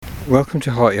Welcome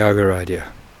to Heart Yoga Radio.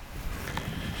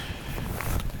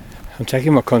 I'm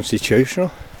taking my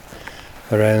constitutional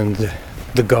around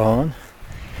the Ghan.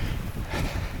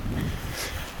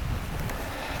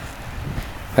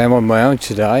 I'm on my own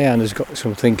today and has got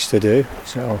some things to do,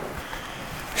 so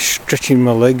stretching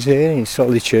my legs here in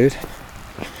solitude.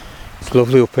 It's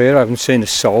lovely up here. I haven't seen a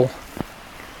soul.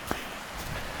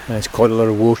 And there's quite a lot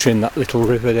of water in that little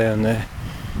river down there.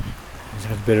 There's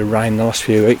had a bit of rain the last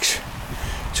few weeks.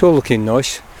 It's all looking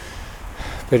nice.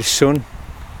 Bit of sun.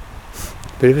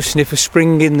 Bit of a sniff of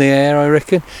spring in the air, I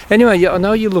reckon. Anyway, I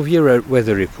know you love your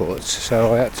weather reports,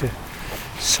 so I had to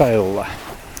say all that.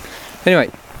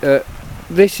 Anyway,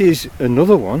 this is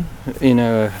another one in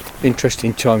our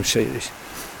Interesting Times series.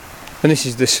 And this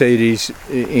is the series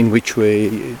in which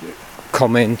we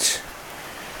comment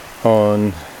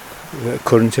on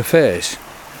current affairs.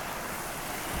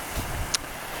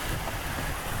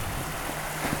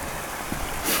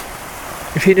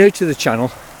 If you're new to the channel,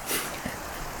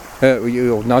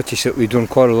 you'll notice that we've done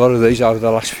quite a lot of these over the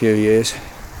last few years,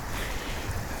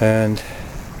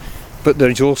 but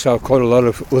there's also quite a lot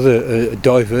of other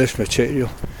diverse material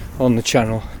on the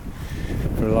channel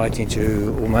relating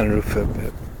to all manner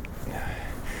of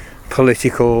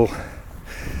political,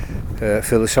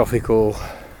 philosophical,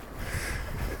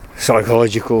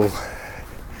 psychological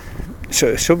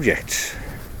sort of subjects.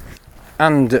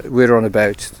 And we're on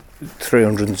about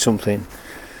 300 and something,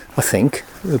 I think,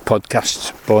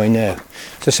 podcasts by now.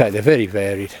 As I say, they're very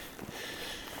varied.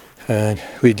 And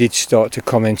we did start to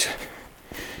comment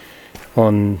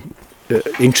on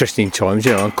interesting times,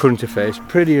 on current affairs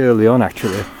pretty early on,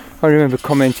 actually. I remember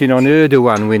commenting on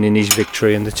Erdogan winning his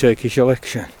victory in the Turkish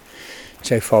election. That's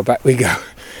how far back we go.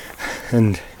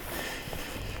 And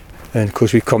of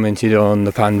course we commented on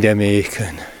the pandemic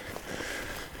and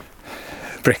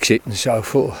Brexit and so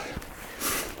forth.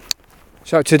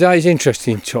 So today's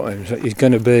Interesting Times is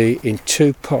going to be in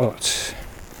two parts.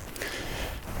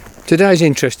 Today's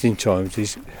Interesting Times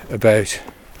is about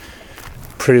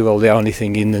pretty well the only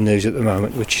thing in the news at the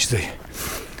moment, which is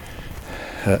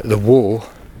the war,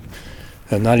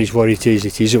 and that is what it is.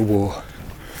 It is a war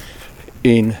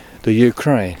in the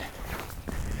Ukraine,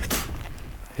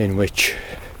 in which,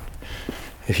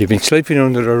 if you've been sleeping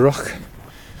under a rock,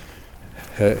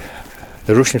 the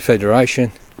Russian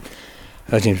Federation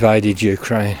has invaded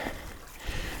Ukraine,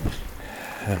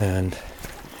 and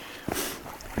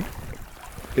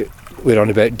we're on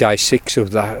about day 6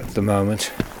 of that at the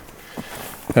moment.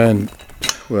 And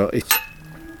well, it's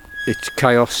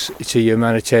chaos. It's a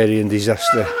humanitarian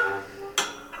disaster.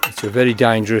 It's a very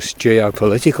dangerous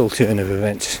geopolitical turn of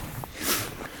events.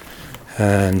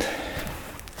 And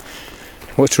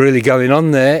what's really going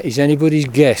on there is anybody's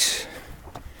guess.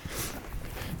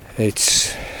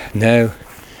 It's now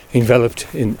enveloped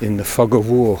in the fog of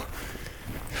war.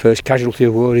 First casualty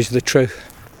of war is the truth,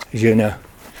 as you know.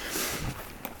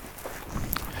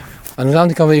 And I don't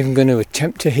think I'm even going to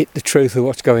attempt to hit the truth of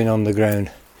what's going on the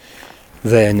ground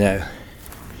there now.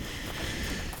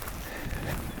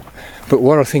 But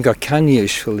what I think I can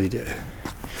usefully do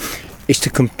is to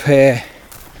compare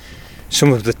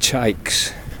some of the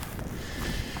takes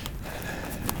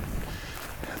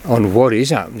on what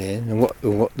is happening and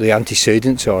what the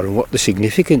antecedents are and what the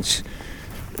significance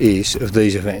is of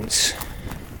these events.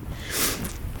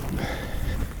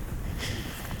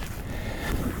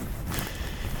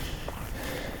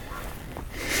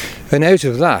 And out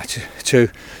of that, to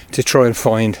try and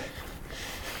find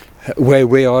where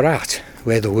we are at,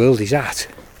 where the world is at.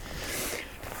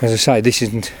 As I say, this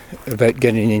isn't about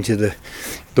getting into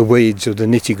the weeds or the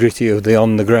nitty-gritty of the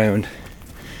on the ground.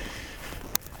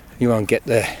 You won't get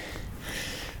there,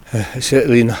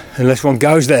 certainly not, unless one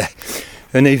goes there,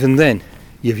 and even then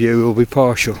your view will be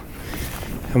partial.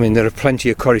 I mean, there are plenty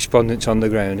of correspondents on the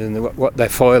ground, and what they're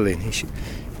filing,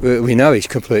 we know is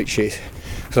complete shit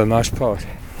for the most part.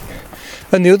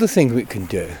 And the other thing we can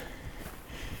do,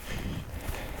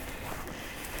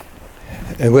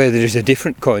 and where there is a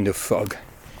different kind of fog,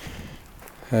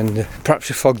 and perhaps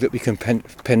a fog that we can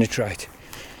penetrate,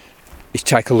 is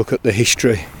take a look at the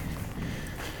history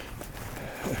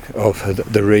of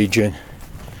the region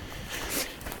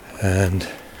and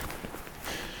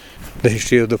the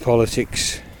history of the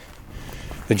politics,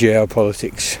 the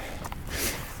geopolitics,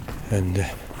 and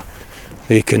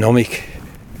the economic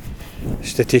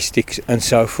statistics and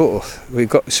so forth. We've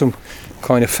got some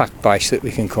kind of fact base that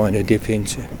we can kind of dip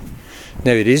into.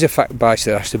 Now, it is a fact base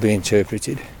that has to be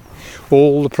interpreted.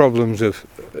 All the problems of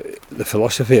the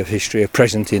philosophy of history are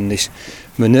present in this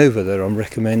manoeuvre that I'm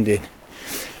recommending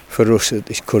for us at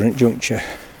this current juncture.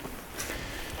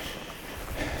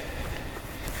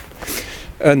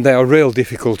 And there are real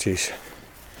difficulties,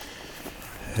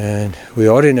 and we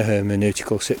are in a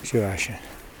hermeneutical situation,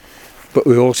 but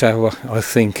we also, I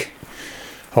think,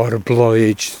 are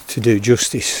obliged to do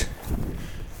justice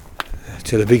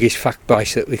to the biggest fact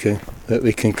base that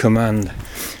we can command,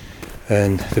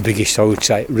 and the biggest, I would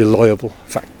say, reliable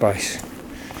fact base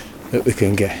that we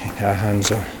can get our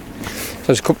hands on. So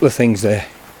there's a couple of things there.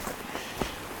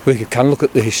 We can look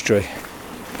at the history,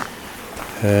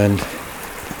 and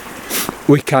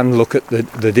we can look at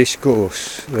the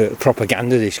discourse, the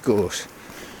propaganda discourse,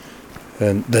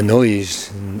 and the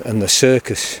noise and the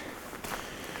circus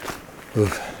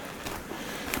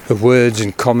of words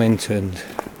and comment and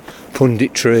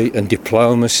punditry and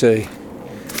diplomacy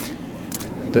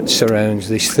that surrounds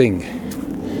this thing.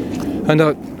 And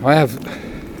I have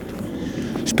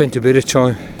spent a bit of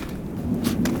time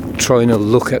trying to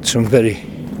look at some very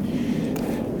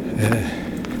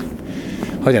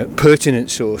pertinent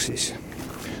sources,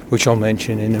 which I'll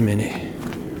mention in a minute.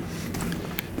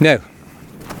 Now,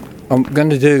 I'm going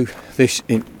to do this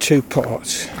in two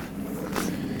parts.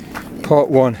 Part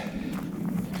one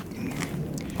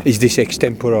is this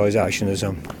extemporisation as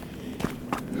I'm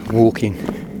walking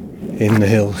in the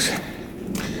hills.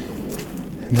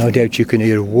 No doubt you can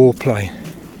hear a warplane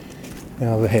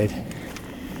overhead.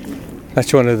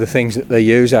 That's one of the things that they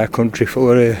use our country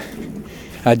for,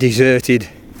 a deserted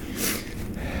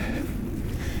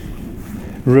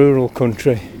rural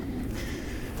country.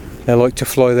 They like to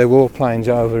fly their warplanes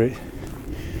over it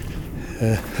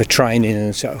for training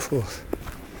and so forth.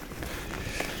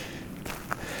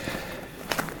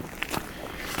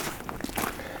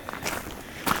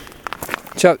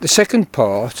 So the second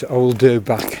part I will do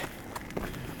back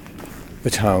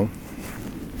at home,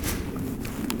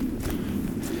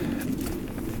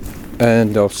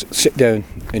 and I'll sit down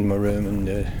in my room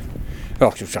and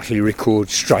I'll just actually record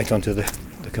straight onto the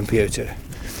computer.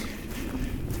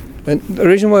 And the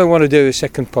reason why I want to do a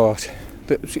second part,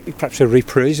 perhaps a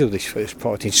reprise of this first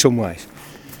part in some ways,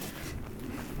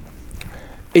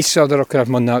 is so that I can have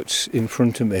my notes in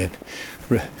front of me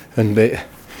and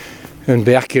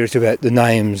be accurate about the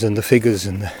names and the figures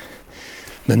and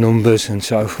the numbers and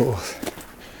so forth.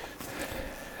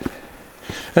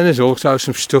 And there's also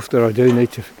some stuff that I do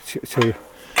need to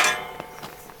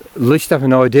at least have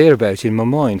an idea about in my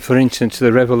mind. For instance,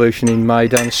 the revolution in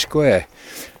Maidan Square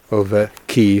of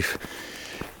Kiev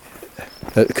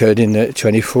that occurred in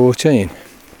 2014.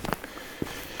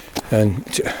 And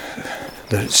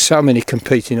there's so many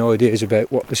competing ideas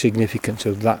about what the significance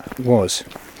of that was.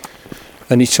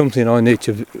 And it's something I need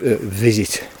to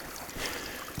visit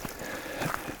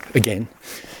again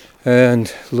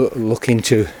and look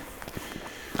into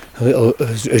a little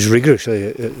as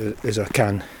rigorously as I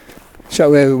can.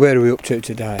 So where are we up to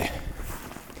today?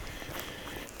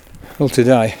 Well,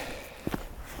 today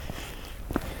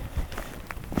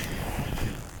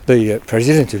the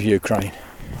President of Ukraine,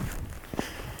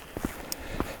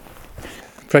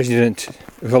 President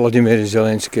Volodymyr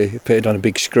Zelensky, appeared on a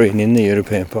big screen in the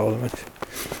European Parliament,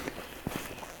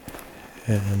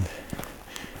 and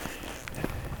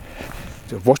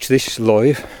to watch this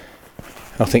live,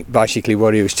 I think basically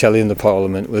what he was telling the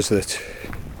Parliament was that,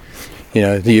 you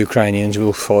know, the Ukrainians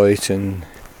will fight, and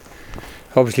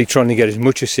obviously trying to get as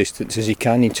much assistance as he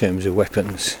can in terms of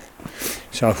weapons,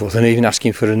 so forth, and even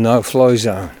asking for a no-fly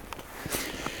zone,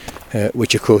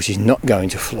 which of course is not going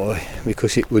to fly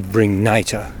because it would bring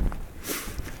NATO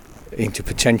into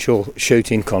potential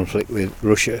shooting conflict with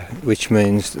Russia, which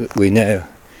means that we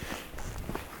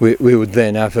would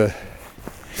then have a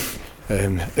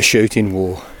shooting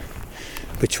war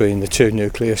between the two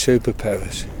nuclear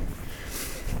superpowers.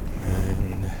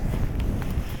 And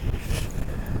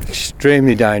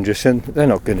extremely dangerous, and they're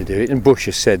not going to do it, and Bush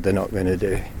has said they're not going to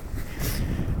do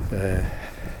it.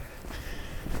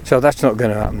 So that's not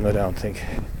going to happen, I don't think.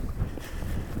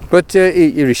 But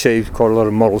he received quite a lot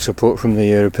of moral support from the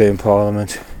European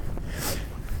Parliament.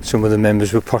 Some of the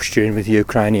members were posturing with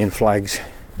Ukrainian flags,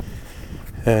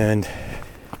 and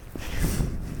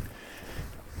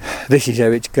this is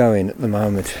how it's going at the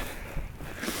moment.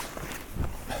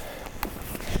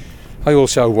 I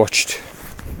also watched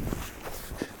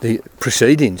the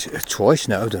proceedings twice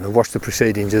now. I've watched the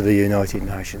proceedings of the United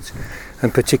Nations,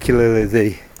 and particularly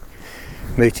the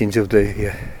meetings of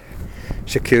the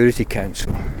Security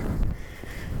Council.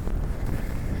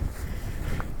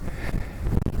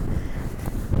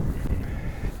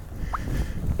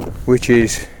 Which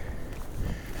is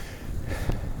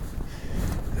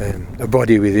a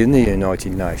body within the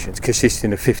United Nations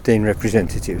consisting of 15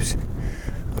 representatives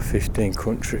of 15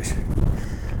 countries.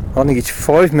 I think it's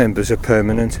 5 members are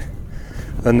permanent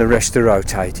and the rest are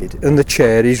rotated, and the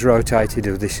chair is rotated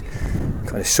of this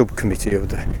kind of subcommittee of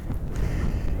the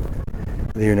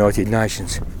United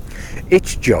Nations.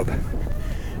 Its job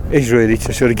is really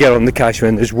to sort of get on the case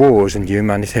when there's wars and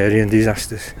humanitarian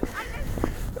disasters,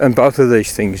 and both of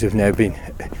these things have now been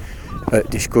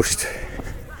discussed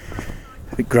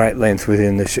at great length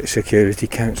within the Security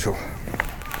Council.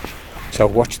 So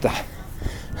watch that.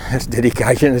 That's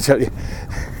dedication, I tell you.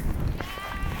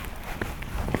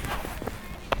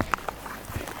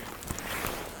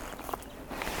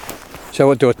 So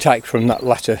what do I take from that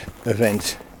latter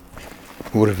event,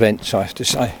 or events I have to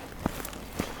say?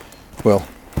 Well,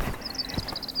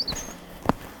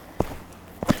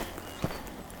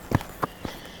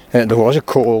 there was a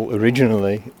call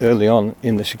originally, early on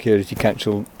in the Security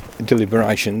Council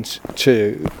deliberations,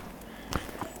 to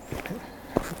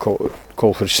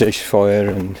call for a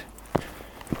ceasefire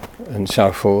and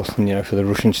so forth, and, you know, for the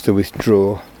Russians to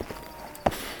withdraw.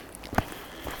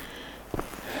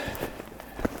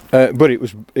 But it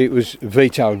was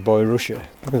vetoed by Russia,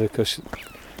 because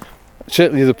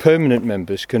certainly the permanent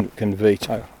members can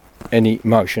veto any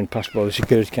motion passed by the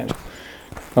Security Council.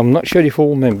 I'm not sure if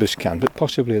all members can, but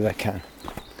possibly they can.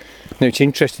 Now it's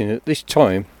interesting, at this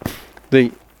time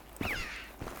the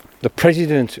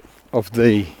president of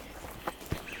the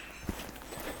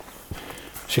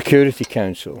Security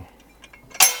Council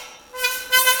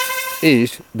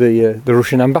is the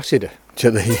Russian ambassador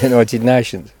to the United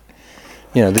Nations.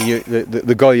 You know,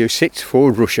 the guy who sits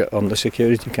for Russia on the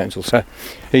Security Council. So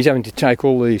he's having to take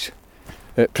all these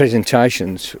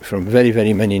presentations from very,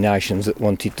 very many nations that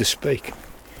wanted to speak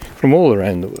from all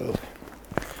around the world,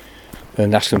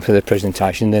 and ask them for their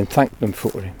presentation, then thank them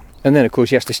for him. And then, of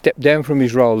course, he has to step down from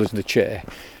his role as the chair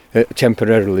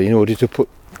temporarily in order to put,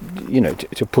 you know,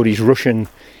 to put his Russian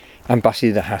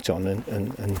ambassador hat on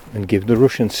and give the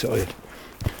Russian side.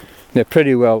 Now,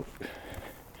 pretty well,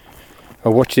 I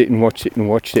watched it, and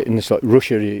it's like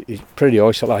Russia is pretty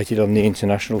isolated on the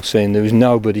international scene. There was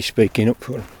nobody speaking up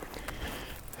for them.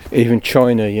 Even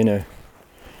China, you know,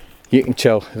 you can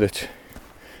tell that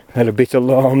they're a bit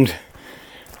alarmed,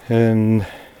 and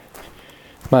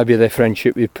maybe their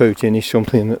friendship with Putin is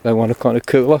something that they want to kind of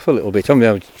cool off a little bit. I mean,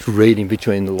 I was reading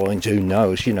between the lines, who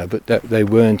knows, you know, but they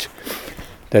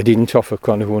didn't offer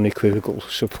kind of unequivocal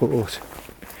support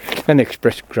and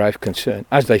expressed grave concern,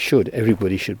 as they should.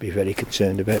 Everybody should be very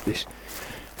concerned about this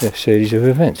series of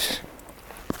events.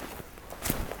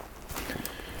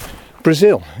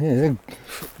 Brazil, yeah, the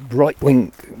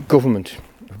right-wing government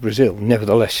of Brazil,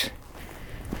 nevertheless,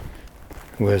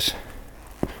 was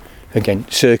again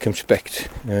circumspect,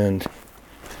 and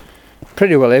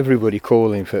pretty well everybody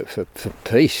calling for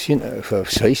peace, you know, for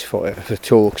ceasefire, for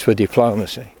talks, for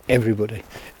diplomacy. Everybody,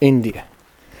 India.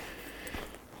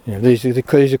 You know, these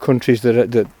are countries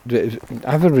that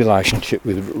have a relationship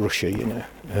with Russia, you know,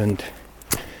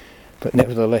 but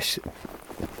nevertheless,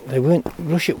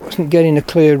 Russia wasn't getting a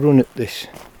clear run at this.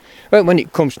 Well, when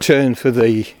it comes turn for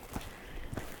the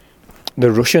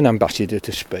Russian ambassador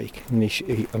to speak, and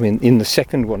I mean, in the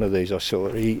second one of these I saw,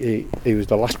 he was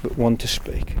the last but one to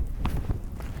speak,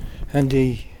 and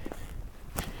he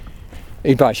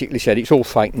basically said it's all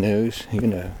fake news, you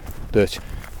know, that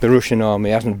the Russian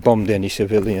army hasn't bombed any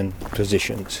civilian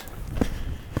positions,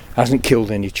 hasn't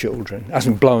killed any children,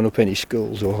 hasn't blown up any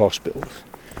schools or hospitals.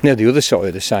 Now the other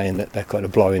side are saying that they're kind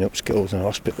of blowing up schools and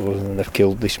hospitals and they've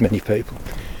killed this many people.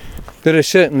 There are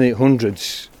certainly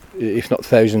hundreds, if not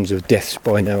thousands, of deaths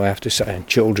by now, I have to say, and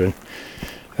children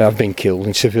have been killed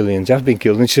and civilians have been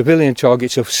killed, and civilian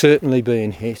targets have certainly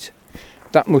been hit.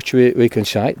 That much we can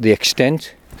say. The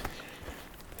extent,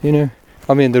 you know,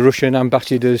 I mean, the Russian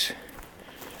ambassadors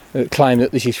claim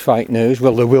that this is fake news.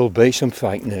 Well, there will be some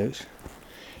fake news,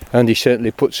 and he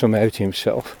certainly put some out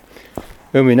himself.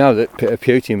 And we know that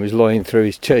Putin was lying through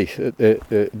his teeth at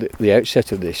the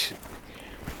outset of this,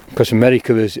 because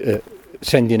America was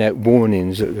sending out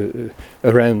warnings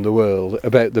around the world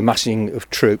about the massing of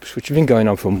troops, which have been going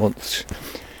on for months,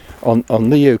 on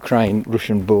the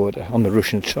Ukraine-Russian border, on the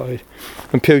Russian side.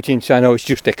 And Putin saying, oh, it's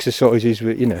just exercises,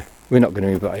 you know, we're not going to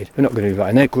invade, we're not going to invade.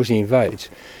 And then, of course, he invades.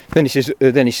 Then he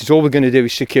says, all we're going to do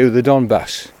is secure the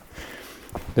Donbass,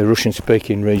 the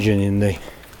Russian-speaking region in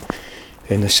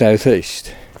the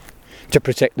southeast, to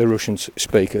protect the Russian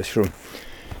speakers from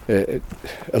a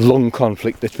long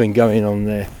conflict that's been going on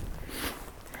there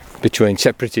between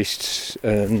separatists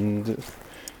and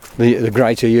the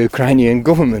greater Ukrainian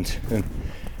government. And,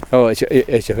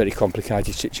 it's a very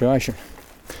complicated situation.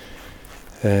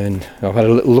 And I've had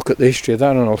a little look at the history of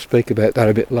that, and I'll speak about that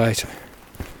a bit later.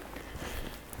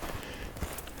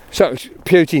 So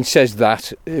Putin says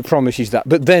that, promises that,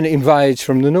 but then invades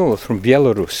from the north, from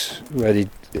Belarus, where the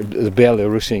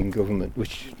Belarusian government,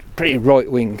 which is pretty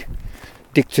right-wing,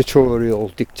 dictatorial,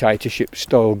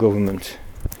 dictatorship-style government,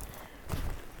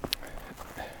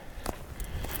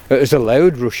 has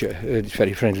allowed Russia, it's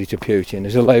very friendly to Putin,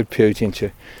 has allowed Putin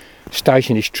to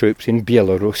station his troops in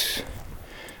Belarus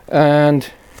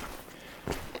and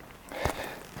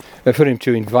for him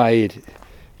to invade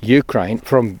Ukraine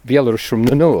from Belarus from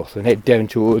the north and head down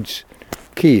towards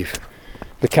Kyiv,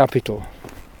 the capital,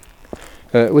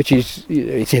 which is,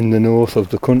 it's in the north of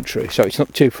the country, so it's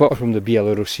not too far from the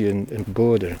Belarusian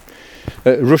border.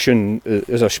 Russian,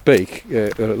 as I speak,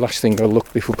 last thing I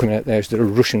looked before coming out there is there are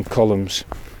Russian columns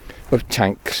of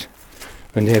tanks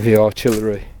and heavy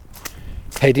artillery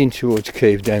heading towards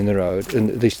Kyiv down the road,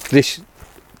 and this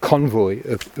convoy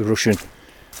of Russian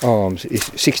arms is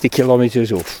 60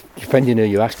 kilometres, or depending who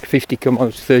you ask, 50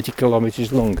 kilometres, 30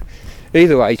 kilometres long.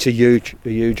 Either way, it's a huge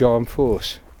armed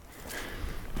force.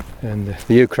 And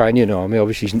the Ukrainian army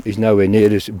obviously is nowhere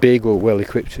near as big or well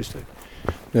equipped as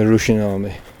the Russian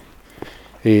army.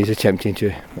 He is attempting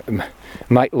to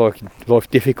make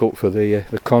life difficult for the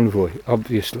convoy,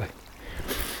 obviously.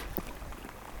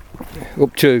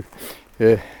 Up to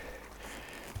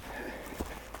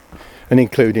and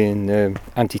including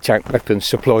anti-tank weapons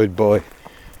supplied by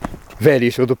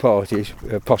various other parties,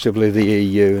 possibly the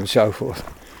EU and so forth.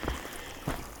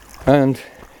 And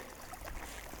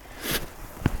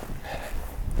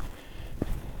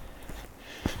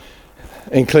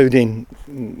including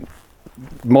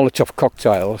Molotov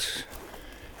cocktails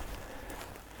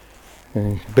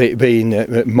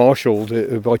being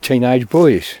marshalled by teenage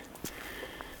boys.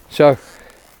 So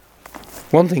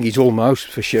one thing is almost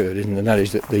for sure, isn't it? And that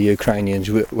is that the Ukrainians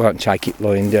won't take it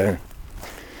lying down.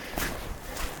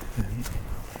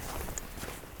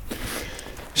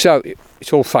 So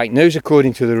it's all fake news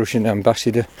according to the Russian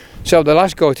ambassador. So the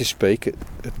last guy to speak at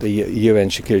the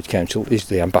UN Security Council is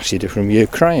the ambassador from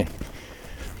Ukraine.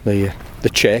 The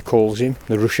chair calls him,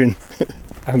 the Russian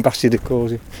ambassador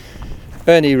calls him.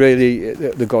 And he really,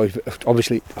 the guy's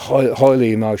obviously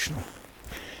highly emotional.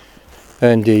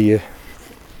 And he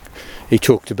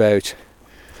talked about,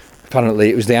 apparently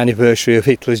it was the anniversary of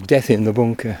Hitler's death in the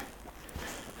bunker,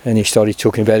 and he started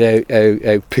talking about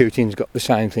how Putin's got the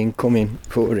same thing coming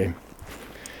for him,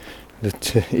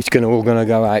 that it's all going to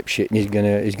go ape shit, and he's going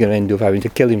to end up having to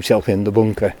kill himself in the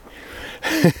bunker.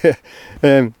 I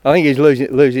think he's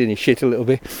losing his shit a little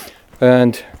bit.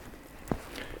 And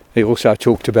he also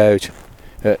talked about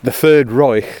the Third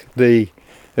Reich, the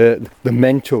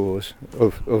mentors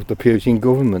of the Putin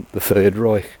government, the Third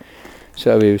Reich.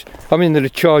 So there are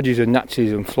charges of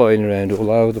Nazism flying around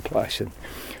all over the place, and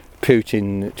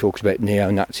Putin talks about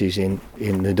neo-Nazis in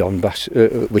the Donbass,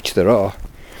 which there are,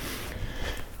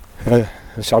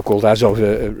 so-called Azov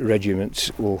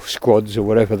regiments or squads or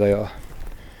whatever they are.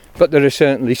 But there are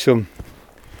certainly some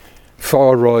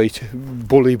far-right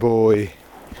bully boy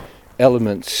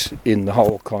elements in the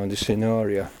whole kind of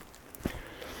scenario.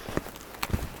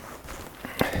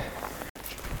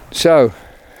 So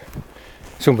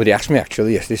somebody asked me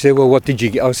actually yesterday, they said, well, what did you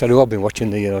get? I said, I've been watching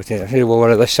the United States. I said, well,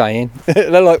 what are they saying?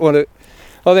 They're like, I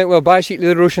think, well, basically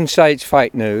the Russians say it's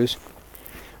fake news,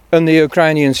 and the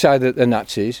Ukrainians say that they're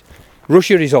Nazis.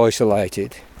 Russia is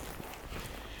isolated,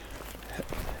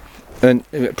 and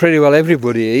pretty well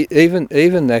everybody, even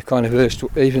their kind of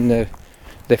even their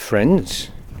friends,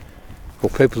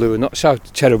 or people who are not so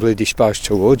terribly disposed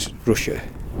towards Russia,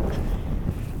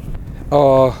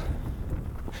 are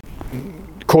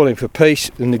calling for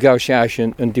peace and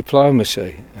negotiation and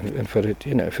diplomacy, and for an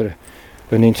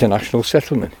international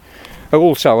settlement.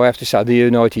 Also, I have to say, the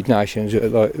United Nations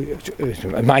are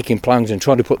making plans and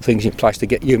trying to put things in place to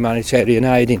get humanitarian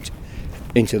aid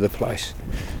into the place.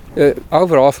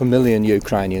 Over 500,000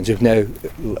 Ukrainians have now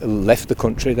left the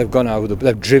country. They've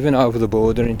driven over the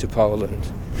border into Poland,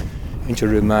 into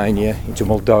Romania, into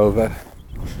Moldova,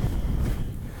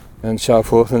 and so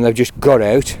forth, and they've just got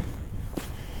out.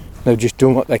 They've just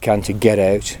done what they can to get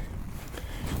out.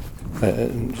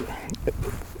 And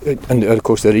of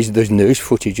course there's news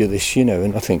footage of this, and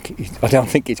I don't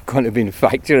think it's kind of been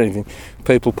faked or anything.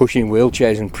 People pushing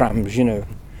wheelchairs and prams,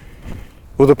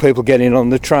 other people getting on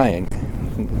the train,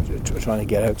 trying to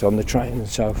get out on the train and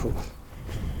so forth.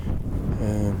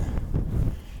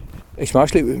 It's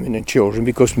mostly women and children,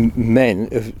 because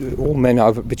all men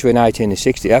over between 18 and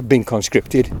 60 have been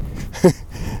conscripted.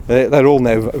 They're all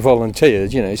now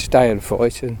volunteers, stay and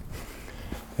fight, and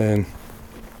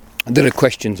there are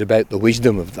questions about the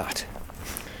wisdom of that,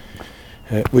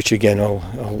 which again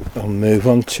I'll move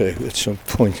on to at some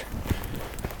point.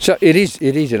 So it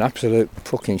is an absolute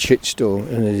fucking shitstorm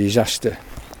and a disaster.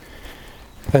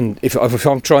 And if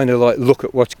I'm trying to like look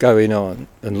at what's going on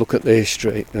and look at the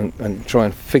history and try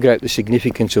and figure out the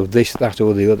significance of this, that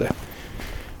or the other,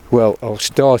 well, I'll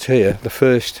start here. The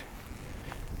first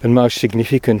and most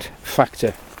significant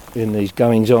factor in these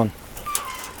goings on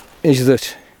is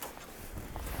that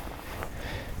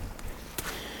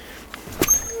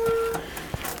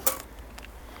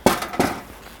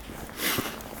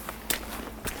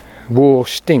war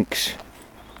stinks.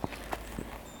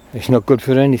 It's not good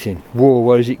for anything. War,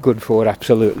 what is it good for?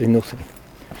 Absolutely nothing.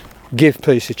 Give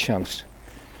peace a chance,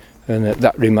 and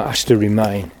that has to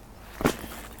remain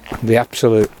the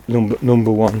absolute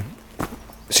number one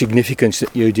significance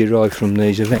that you derive from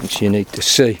these events. You need to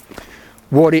see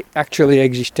what it actually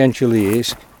existentially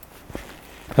is.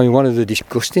 I mean, one of the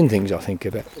disgusting things I think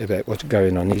about what's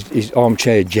going on is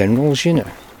armchair generals, you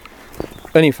know.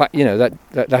 And in fact, you know,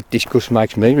 that disgust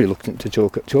makes me reluctant to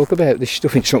talk about this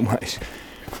stuff in some ways.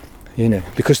 You know,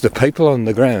 because the people on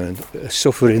the ground are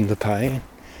suffering the pain.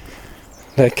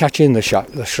 They're catching the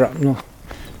shrapnel.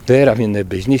 They're having their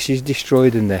businesses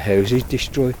destroyed and their houses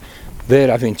destroyed.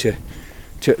 They're having to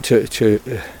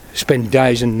spend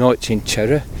days and nights in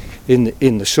terror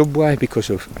in the subway because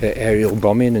of aerial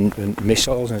bombing and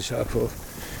missiles and so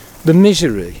forth. The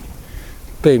misery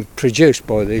being produced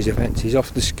by these events is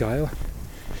off the scale,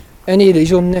 and it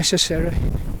is unnecessary.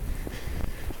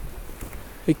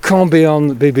 It can't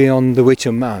be beyond the wit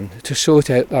of man to sort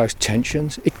out those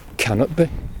tensions. It cannot be.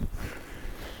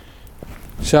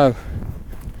 So,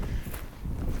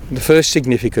 the first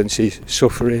significance is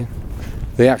suffering,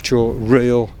 the actual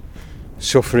real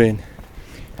suffering,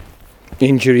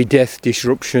 injury, death,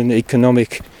 disruption,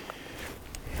 economic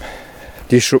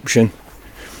disruption,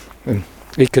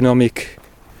 economic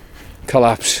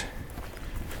collapse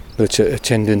that's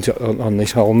attendant on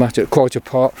this whole matter, quite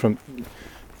apart from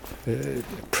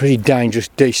pretty dangerous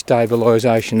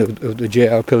destabilisation of the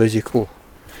geopolitical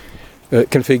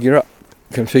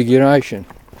configuration,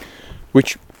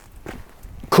 which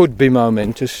could be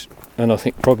momentous, and I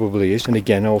think probably is. And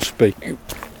again, I'll speak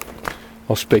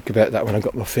about that when I've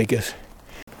got my figures.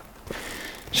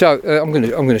 So I'm going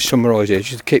to summarise here,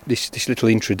 just to keep this little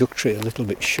introductory a little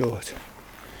bit short.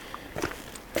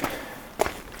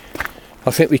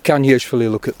 I think we can usefully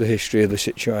look at the history of the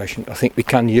situation. I think we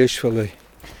can usefully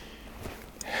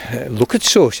look at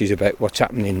sources about what's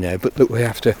happening there, but that we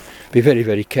have to be very,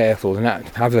 very careful and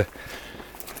have a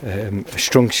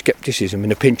strong scepticism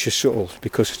and a pinch of salt,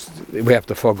 because we have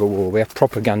the fog of war, we have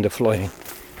propaganda flying.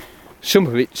 Some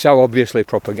of it so obviously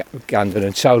propaganda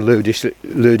and so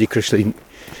ludicrously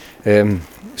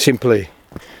simply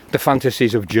the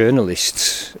fantasies of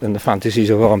journalists and the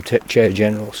fantasies of armchair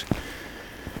generals.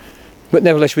 But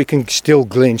nevertheless, we can still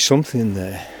glean something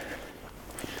there.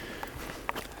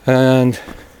 And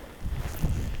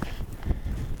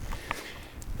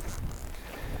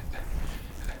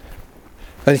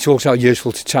it's also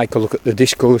useful to take a look at the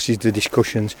discourses, the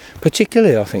discussions,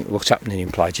 particularly I think what's happening in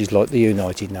places like the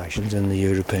United Nations and the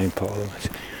European Parliament.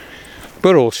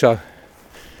 But also,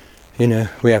 you know,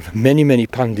 we have many, many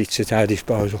pundits at our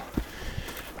disposal,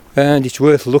 and it's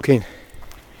worth looking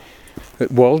at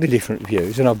wildly different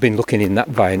views. And I've been looking in that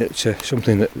vein at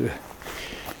something that the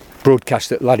broadcast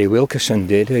that Larry Wilkerson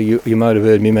did, who you might have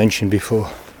heard me mention before.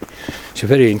 It's a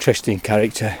very interesting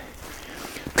character.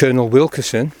 Colonel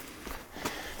Larry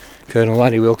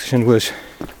Wilkerson was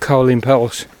Colin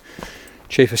Powell's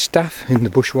Chief of Staff in the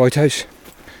Bush White House.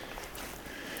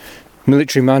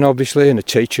 Military man, obviously, and a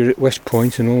teacher at West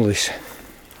Point and all this.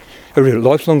 A real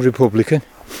lifelong Republican,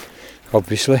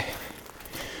 obviously.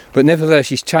 But nevertheless,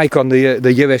 his take on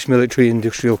the US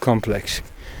military-industrial complex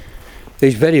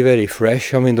is very, very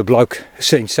fresh. I mean, the bloke has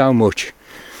seen so much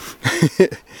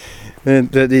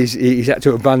that he's had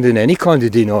to abandon any kind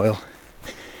of denial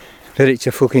that it's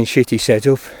a fucking shitty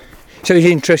setup. So he's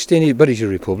interesting, but he's a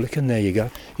Republican, there you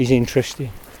go. He's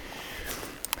interesting.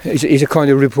 He's a kind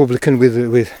of Republican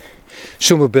with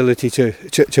some ability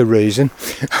to reason,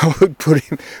 I would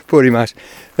put him as.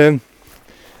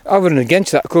 Over and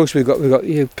against that, of course, we've got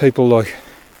people like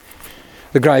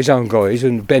the Grey Zone guys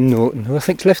and Ben Norton, who I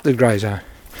think's left the Grey Zone,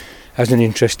 has an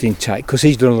interesting take, because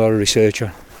he's done a lot of research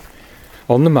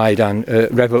on the Maidan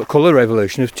colour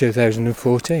revolution of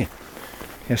 2014. He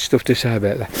has stuff to say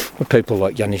about that. But people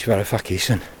like Yanis Varoufakis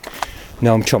and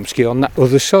Noam Chomsky on that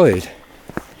other side.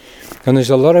 And there's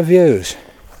a lot of views.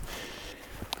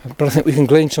 But I think we can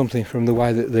glean something from the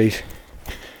way that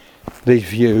these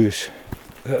views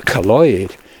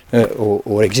collide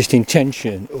or exist in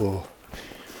tension or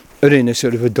are in a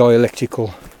sort of a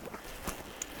dialectical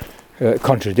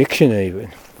contradiction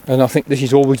even. And I think this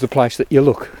is always the place that you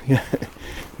look.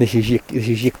 This is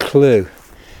your clue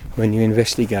when you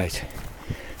investigate.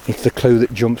 It's the clue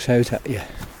that jumps out at you.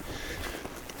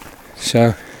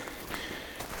 So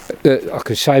I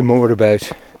could say more about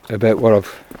what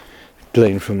I've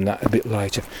gleaned from that a bit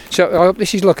later. So I hope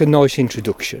this is like a nice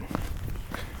introduction.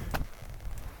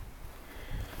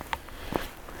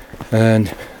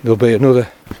 And there'll be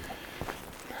another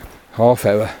half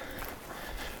hour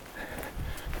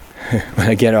when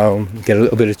I get home, get a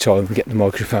little bit of time, get the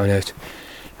microphone out,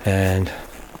 and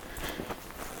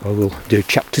I will do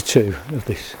chapter 2 of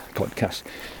this podcast.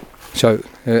 So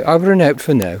over and out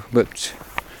for now, but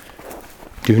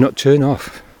do not turn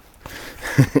off.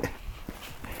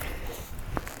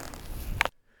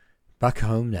 Back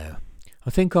home now. I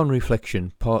think on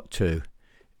reflection, part 2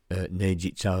 needs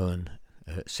its own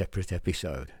separate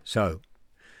episode. So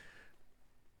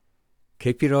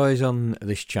keep your eyes on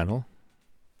this channel,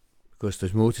 because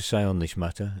there's more to say on this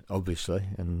matter, obviously,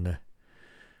 and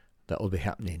that will be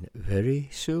happening very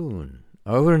soon.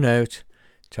 Over and out.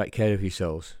 Take care of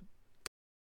yourselves.